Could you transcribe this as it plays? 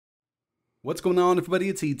What's going on, everybody?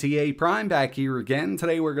 It's ETA Prime back here again.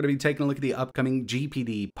 Today we're going to be taking a look at the upcoming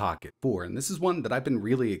GPD Pocket 4, and this is one that I've been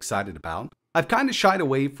really excited about. I've kind of shied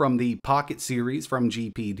away from the Pocket series from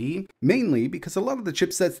GPD, mainly because a lot of the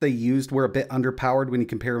chipsets they used were a bit underpowered when you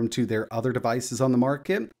compare them to their other devices on the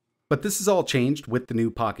market. But this has all changed with the new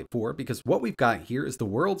Pocket 4 because what we've got here is the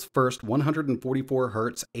world's first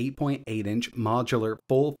 144Hz 8.8-inch modular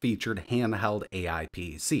full-featured handheld AI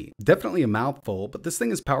PC. Definitely a mouthful, but this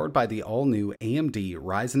thing is powered by the all-new AMD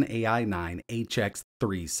Ryzen Ai 9 HX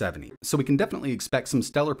 370. So we can definitely expect some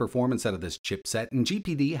stellar performance out of this chipset, and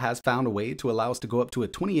GPD has found a way to allow us to go up to a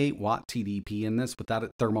 28-watt TDP in this without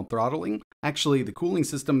it thermal throttling. Actually, the cooling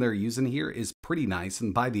system they're using here is pretty nice,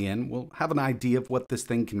 and by the end, we'll have an idea of what this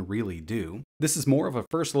thing can really do. This is more of a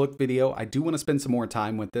first look video. I do want to spend some more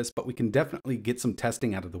time with this, but we can definitely get some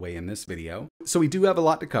testing out of the way in this video. So we do have a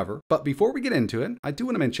lot to cover, but before we get into it, I do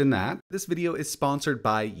want to mention that this video is sponsored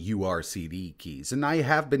by Vip-Urcdkey, and I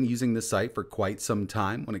have been using this site for quite some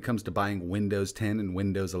time when it comes to buying Windows 10 and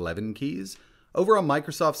Windows 11 keys. Over on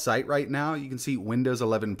Microsoft's site right now, you can see Windows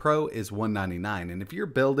 11 Pro is $199, and if you're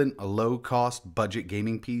building a low-cost budget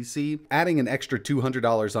gaming PC, adding an extra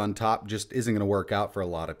 $200 on top just isn't going to work out for a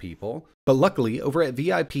lot of people. But luckily, over at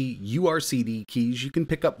Vip-Urcdkey, you can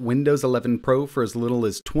pick up Windows 11 Pro for as little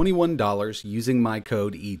as $21 using my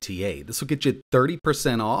code ETA. This will get you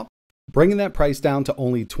 30% off, bringing that price down to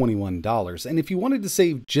only $21. And if you wanted to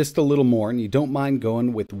save just a little more and you don't mind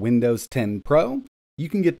going with Windows 10 Pro, you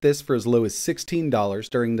can get this for as low as $16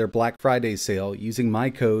 during their Black Friday sale using my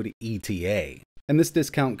code ETA. And this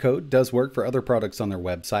discount code does work for other products on their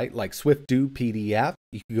website like SwiftDo PDF.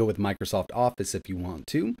 You can go with Microsoft Office if you want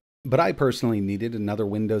to. But I personally needed another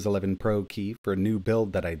Windows 11 Pro key for a new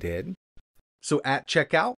build that I did. So at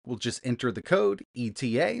checkout, we'll just enter the code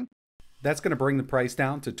ETA. That's going to bring the price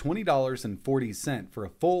down to $20.40 for a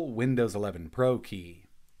full Windows 11 Pro key.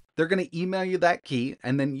 They're going to email you that key,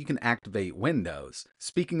 and then you can activate Windows.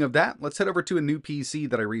 Speaking of that, let's head over to a new PC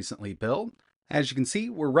that I recently built. As you can see,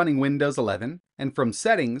 we're running Windows 11, and from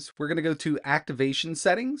Settings, we're going to go to Activation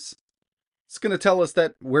Settings. It's going to tell us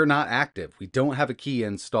that we're not active. We don't have a key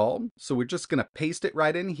installed, so we're just going to paste it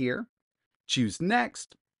right in here. Choose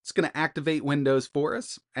Next. It's going to activate Windows for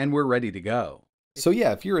us, and we're ready to go. So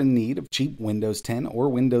yeah, if you're in need of cheap Windows 10 or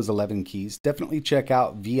Windows 11 keys, definitely check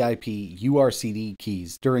out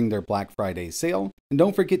Vip-Urcdkey during their Black Friday sale. And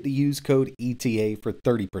don't forget to use code ETA for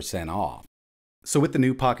 30% off. So with the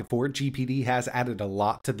new Pocket 4, GPD has added a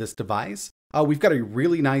lot to this device. We've got a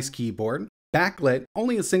really nice keyboard, backlit,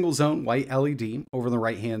 only a single zone white LED. Over on the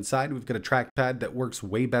right hand side, we've got a trackpad that works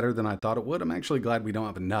way better than I thought it would. I'm actually glad we don't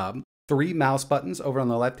have a nub. 3 mouse buttons over on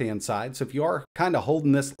the left-hand side, so if you are kind of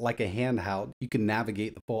holding this like a handheld, you can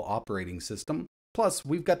navigate the full operating system. Plus,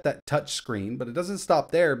 we've got that touch screen, but it doesn't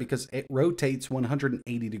stop there because it rotates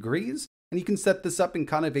 180 degrees, and you can set this up in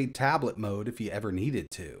kind of a tablet mode if you ever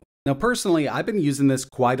needed to. Now, personally, I've been using this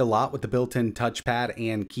quite a lot with the built-in touchpad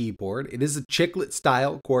and keyboard. It is a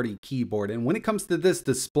chiclet-style QWERTY keyboard, and when it comes to this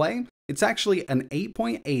display, it's actually an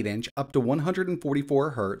 8.8-inch up to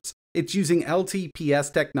 144 Hz. It's using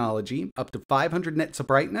LTPS technology, up to 500 nits of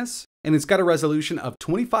brightness, and it's got a resolution of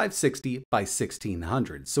 2560 by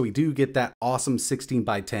 1600. So we do get that awesome 16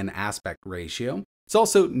 by 10 aspect ratio. It's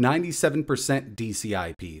also 97%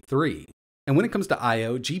 DCI-P3. And when it comes to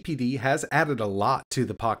I/O, GPD has added a lot to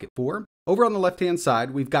the Pocket 4. Over on the left-hand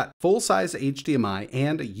side, we've got full-size HDMI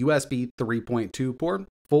and a USB 3.2 port,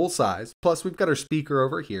 full size, plus we've got our speaker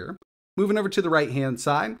over here. Moving over to the right-hand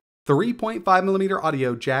side, 3.5mm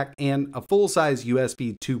audio jack, and a full-size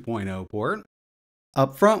USB 2.0 port.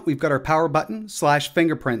 Up front, we've got our power button /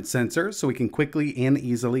 fingerprint sensor so we can quickly and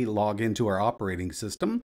easily log into our operating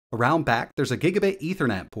system. Around back, there's a gigabit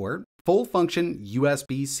Ethernet port, full function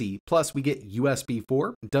USB-C, plus we get USB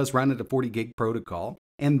 4. It does run at a 40 gig protocol.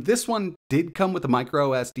 And this one did come with a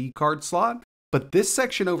micro SD card slot. But this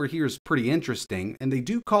section over here is pretty interesting, and they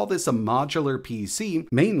do call this a modular PC,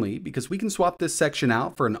 mainly because we can swap this section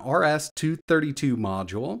out for an RS-232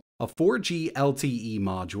 module, a 4G LTE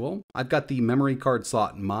module. I've got the memory card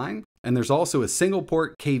slot in mine, and there's also a single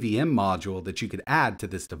port KVM module that you could add to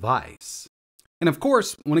this device. And of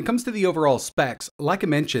course, when it comes to the overall specs, like I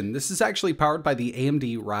mentioned, this is actually powered by the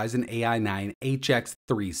AMD Ryzen Ai 9 HX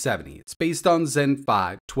 370. It's based on Zen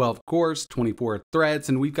 5, 12 cores, 24 threads,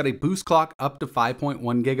 and we've got a boost clock up to 5.1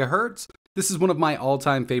 gigahertz. This is one of my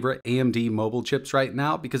all-time favorite AMD mobile chips right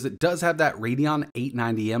now because it does have that Radeon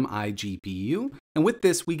 890M iGPU. And with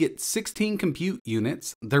this, we get 16 compute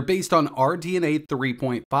units. They're based on RDNA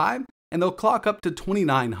 3.5, and they'll clock up to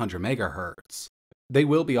 2900 megahertz. They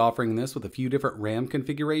will be offering this with a few different RAM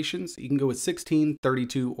configurations. You can go with 16,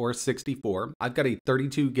 32, or 64. I've got a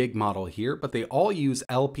 32 gig model here, but they all use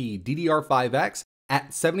LPDDR5X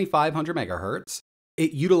at 7500 megahertz.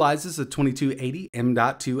 It utilizes a 2280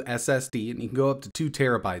 M.2 SSD, and you can go up to 2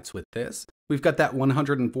 terabytes with this. We've got that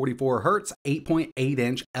 144 Hz 8.8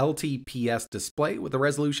 inch LTPS display with a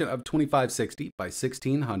resolution of 2560 by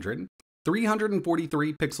 1600,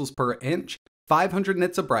 343 pixels per inch, 500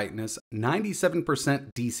 nits of brightness,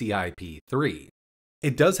 97% DCI-P3.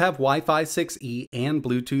 It does have Wi-Fi 6E and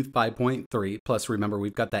Bluetooth 5.3, plus remember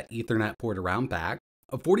we've got that Ethernet port around back.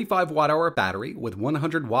 A 45 watt-hour battery with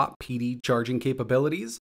 100 watt PD charging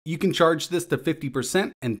capabilities. You can charge this to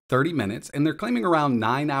 50% in 30 minutes, and they're claiming around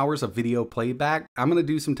 9 hours of video playback. I'm going to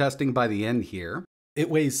do some testing by the end here. It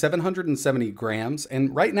weighs 770 grams,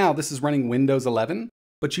 and right now this is running Windows 11,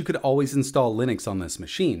 but you could always install Linux on this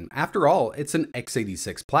machine. After all, it's an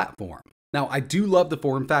x86 platform. Now, I do love the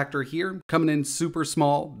form factor here, coming in super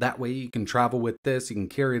small. That way you can travel with this, you can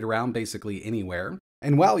carry it around basically anywhere.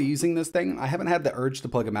 And while using this thing, I haven't had the urge to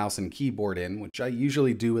plug a mouse and keyboard in, which I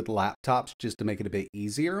usually do with laptops just to make it a bit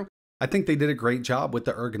easier. I think they did a great job with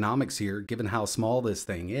the ergonomics here, given how small this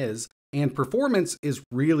thing is. And performance is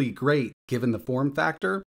really great given the form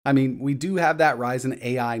factor. I mean, we do have that Ryzen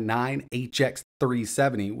Ai 9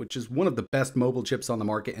 HX370, which is one of the best mobile chips on the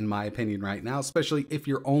market in my opinion right now, especially if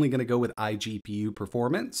you're only going to go with iGPU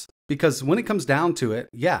performance. Because when it comes down to it,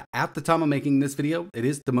 yeah, at the time of making this video, it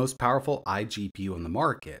is the most powerful iGPU on the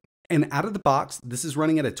market. And out of the box, this is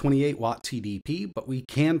running at a 28 watt TDP, but we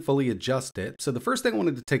can fully adjust it. So the first thing I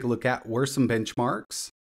wanted to take a look at were some benchmarks.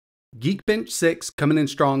 Geekbench 6 coming in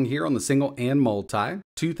strong here on the single and multi,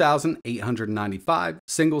 2,895,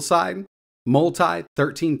 single side, multi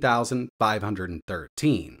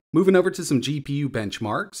 13,513. Moving over to some GPU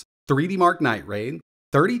benchmarks, 3D Mark Night Raid,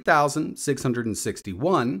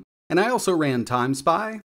 30,661, and I also ran Time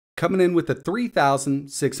Spy, coming in with a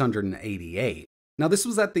 3,688. Now this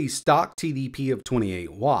was at the stock TDP of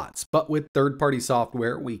 28 watts, but with third-party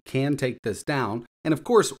software, we can take this down. And of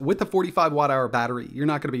course, with a 45 watt-hour battery, you're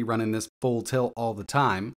not going to be running this full tilt all the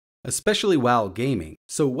time, especially while gaming.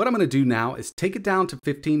 So what I'm going to do now is take it down to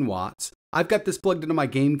 15 watts. I've got this plugged into my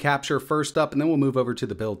game capture first up, and then we'll move over to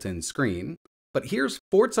the built-in screen. But here's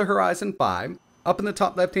Forza Horizon 5. Up in the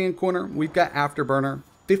top left-hand corner, we've got Afterburner,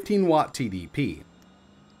 15 watt TDP.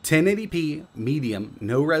 1080p, medium,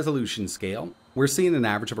 no resolution scale. We're seeing an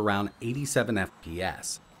average of around 87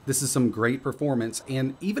 FPS. This is some great performance,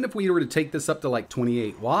 and even if we were to take this up to like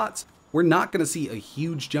 28 watts, we're not going to see a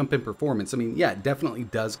huge jump in performance. I mean, yeah, it definitely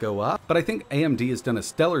does go up, but I think AMD has done a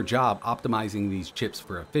stellar job optimizing these chips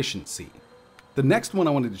for efficiency. The next one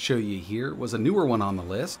I wanted to show you here was a newer one on the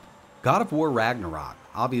list, God of War Ragnarok.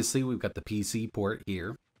 Obviously, we've got the PC port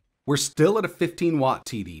here. We're still at a 15 watt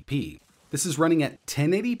TDP. This is running at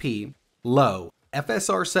 1080p, low,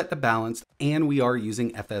 FSR set to balanced, and we are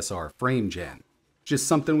using FSR frame gen. Just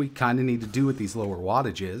something we kind of need to do with these lower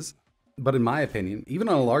wattages. But in my opinion, even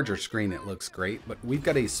on a larger screen it looks great, but we've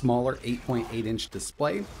got a smaller 8.8 inch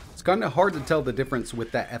display. It's kind of hard to tell the difference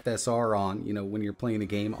with that FSR on, when you're playing a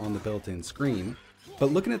game on the built-in screen.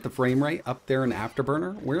 But looking at the frame rate up there in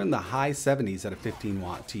Afterburner, we're in the high 70s at a 15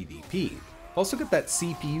 watt TDP. Also got that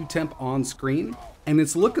CPU temp on screen, and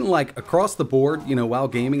it's looking like across the board, while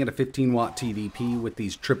gaming at a 15 watt TDP with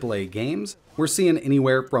these AAA games, we're seeing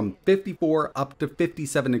anywhere from 54 up to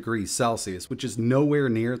 57 degrees Celsius, which is nowhere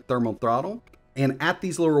near thermal throttle. And at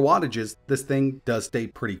these lower wattages, this thing does stay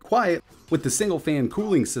pretty quiet with the single fan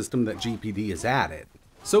cooling system that GPD has added.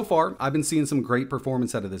 So far, I've been seeing some great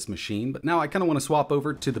performance out of this machine, but now I kind of want to swap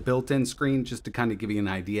over to the built-in screen just to kind of give you an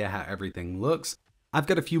idea how everything looks. I've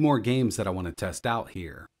got a few more games that I want to test out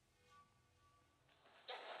here.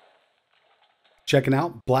 Checking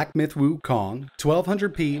out Black Myth Wukong,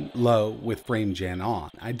 1200p low with frame gen on.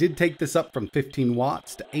 I did take this up from 15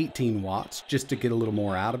 watts to 18 watts just to get a little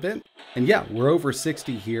more out of it. And yeah, we're over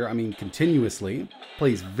 60 here, continuously.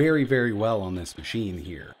 Plays very, very well on this machine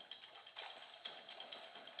here.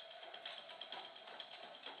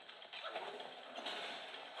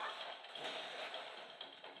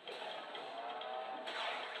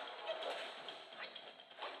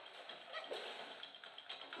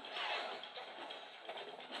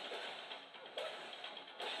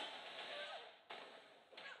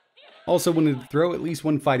 Also wanted to throw at least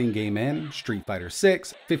one fighting game in, Street Fighter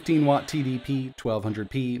 6, 15 watt TDP,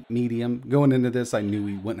 1200p, medium. Going into this, I knew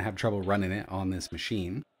we wouldn't have trouble running it on this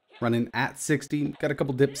machine. Running at 60, got a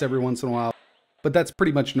couple dips every once in a while, but that's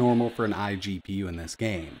pretty much normal for an iGPU in this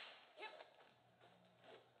game.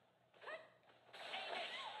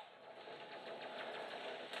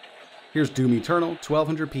 Here's Doom Eternal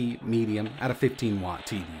 1200p medium at a 15 watt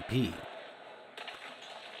TDP.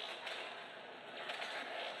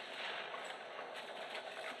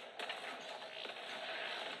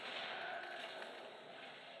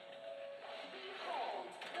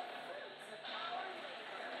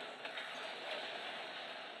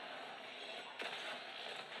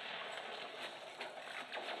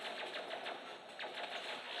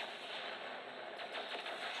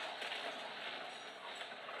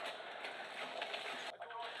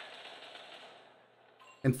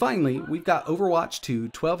 And finally, we've got Overwatch 2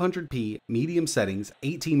 1200p medium settings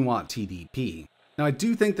 18 watt TDP. Now I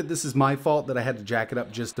do think that this is my fault that I had to jack it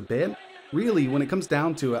up just a bit. Really, when it comes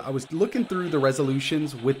down to it, I was looking through the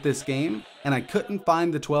resolutions with this game and I couldn't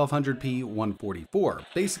find the 1200p 144.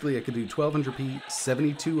 Basically, I could do 1200p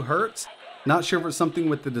 72 Hz. Not sure if it's something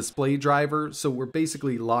with the display driver, so we're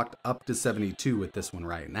basically locked up to 72 with this one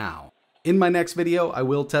right now. In my next video, I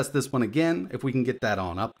will test this one again if we can get that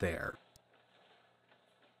on up there.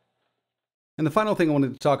 And the final thing I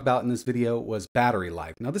wanted to talk about in this video was battery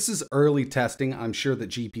life. Now this is early testing. I'm sure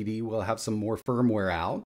that GPD will have some more firmware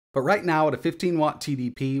out. But right now at a 15 watt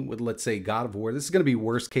TDP with, let's say, God of War, this is going to be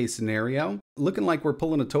worst case scenario. Looking like we're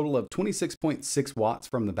pulling a total of 26.6 watts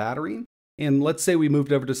from the battery. And let's say we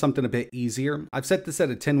moved over to something a bit easier. I've set this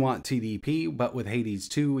at a 10 watt TDP, but with Hades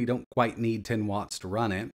 2, we don't quite need 10 watts to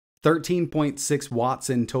run it. 13.6 watts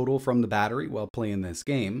in total from the battery while playing this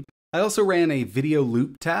game. I also ran a video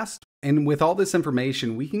loop test, and with all this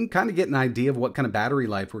information, we can kind of get an idea of what kind of battery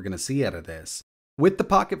life we're going to see out of this. With the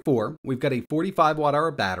Pocket 4, we've got a 45 watt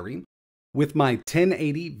hour battery. With my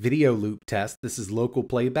 1080 video loop test, this is local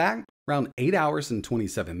playback, around 8 hours and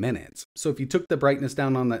 27 minutes. So if you took the brightness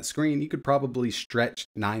down on that screen, you could probably stretch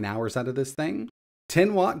 9 hours out of this thing.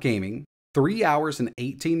 10 watt gaming, 3 hours and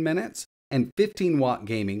 18 minutes, and 15 watt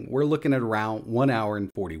gaming, we're looking at around 1 hour and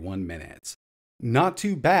 41 minutes. Not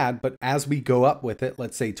too bad, but as we go up with it,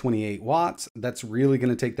 let's say 28 watts, that's really going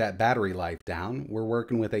to take that battery life down. We're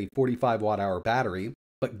working with a 45 watt hour battery,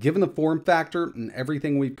 but given the form factor and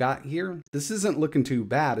everything we've got here, this isn't looking too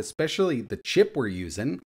bad, especially the chip we're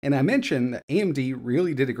using. And I mentioned that AMD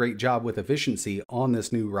really did a great job with efficiency on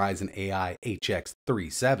this new Ryzen Ai HX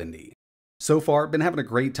 370. So far, been having a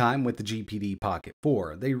great time with the GPD Pocket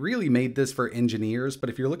 4. They really made this for engineers, but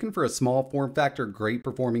if you're looking for a small form factor, great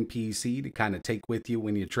performing PC to kind of take with you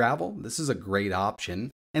when you travel, this is a great option.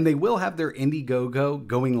 And they will have their Indiegogo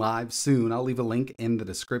going live soon. I'll leave a link in the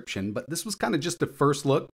description, but this was kind of just a first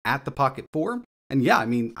look at the Pocket 4. And yeah, I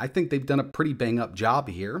mean, I think they've done a pretty bang up job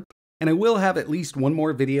here. And I will have at least one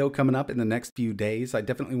more video coming up in the next few days. I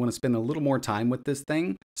definitely want to spend a little more time with this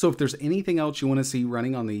thing. So if there's anything else you want to see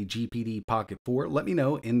running on the GPD Pocket 4, let me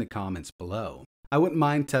know in the comments below. I wouldn't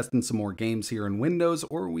mind testing some more games here in Windows,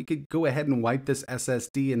 or we could go ahead and wipe this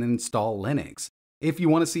SSD and install Linux. If you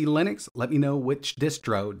want to see Linux, let me know which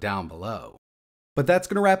distro down below. But that's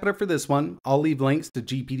going to wrap it up for this one. I'll leave links to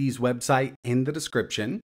GPD's website in the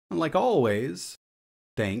description. And like always,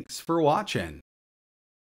 thanks for watching.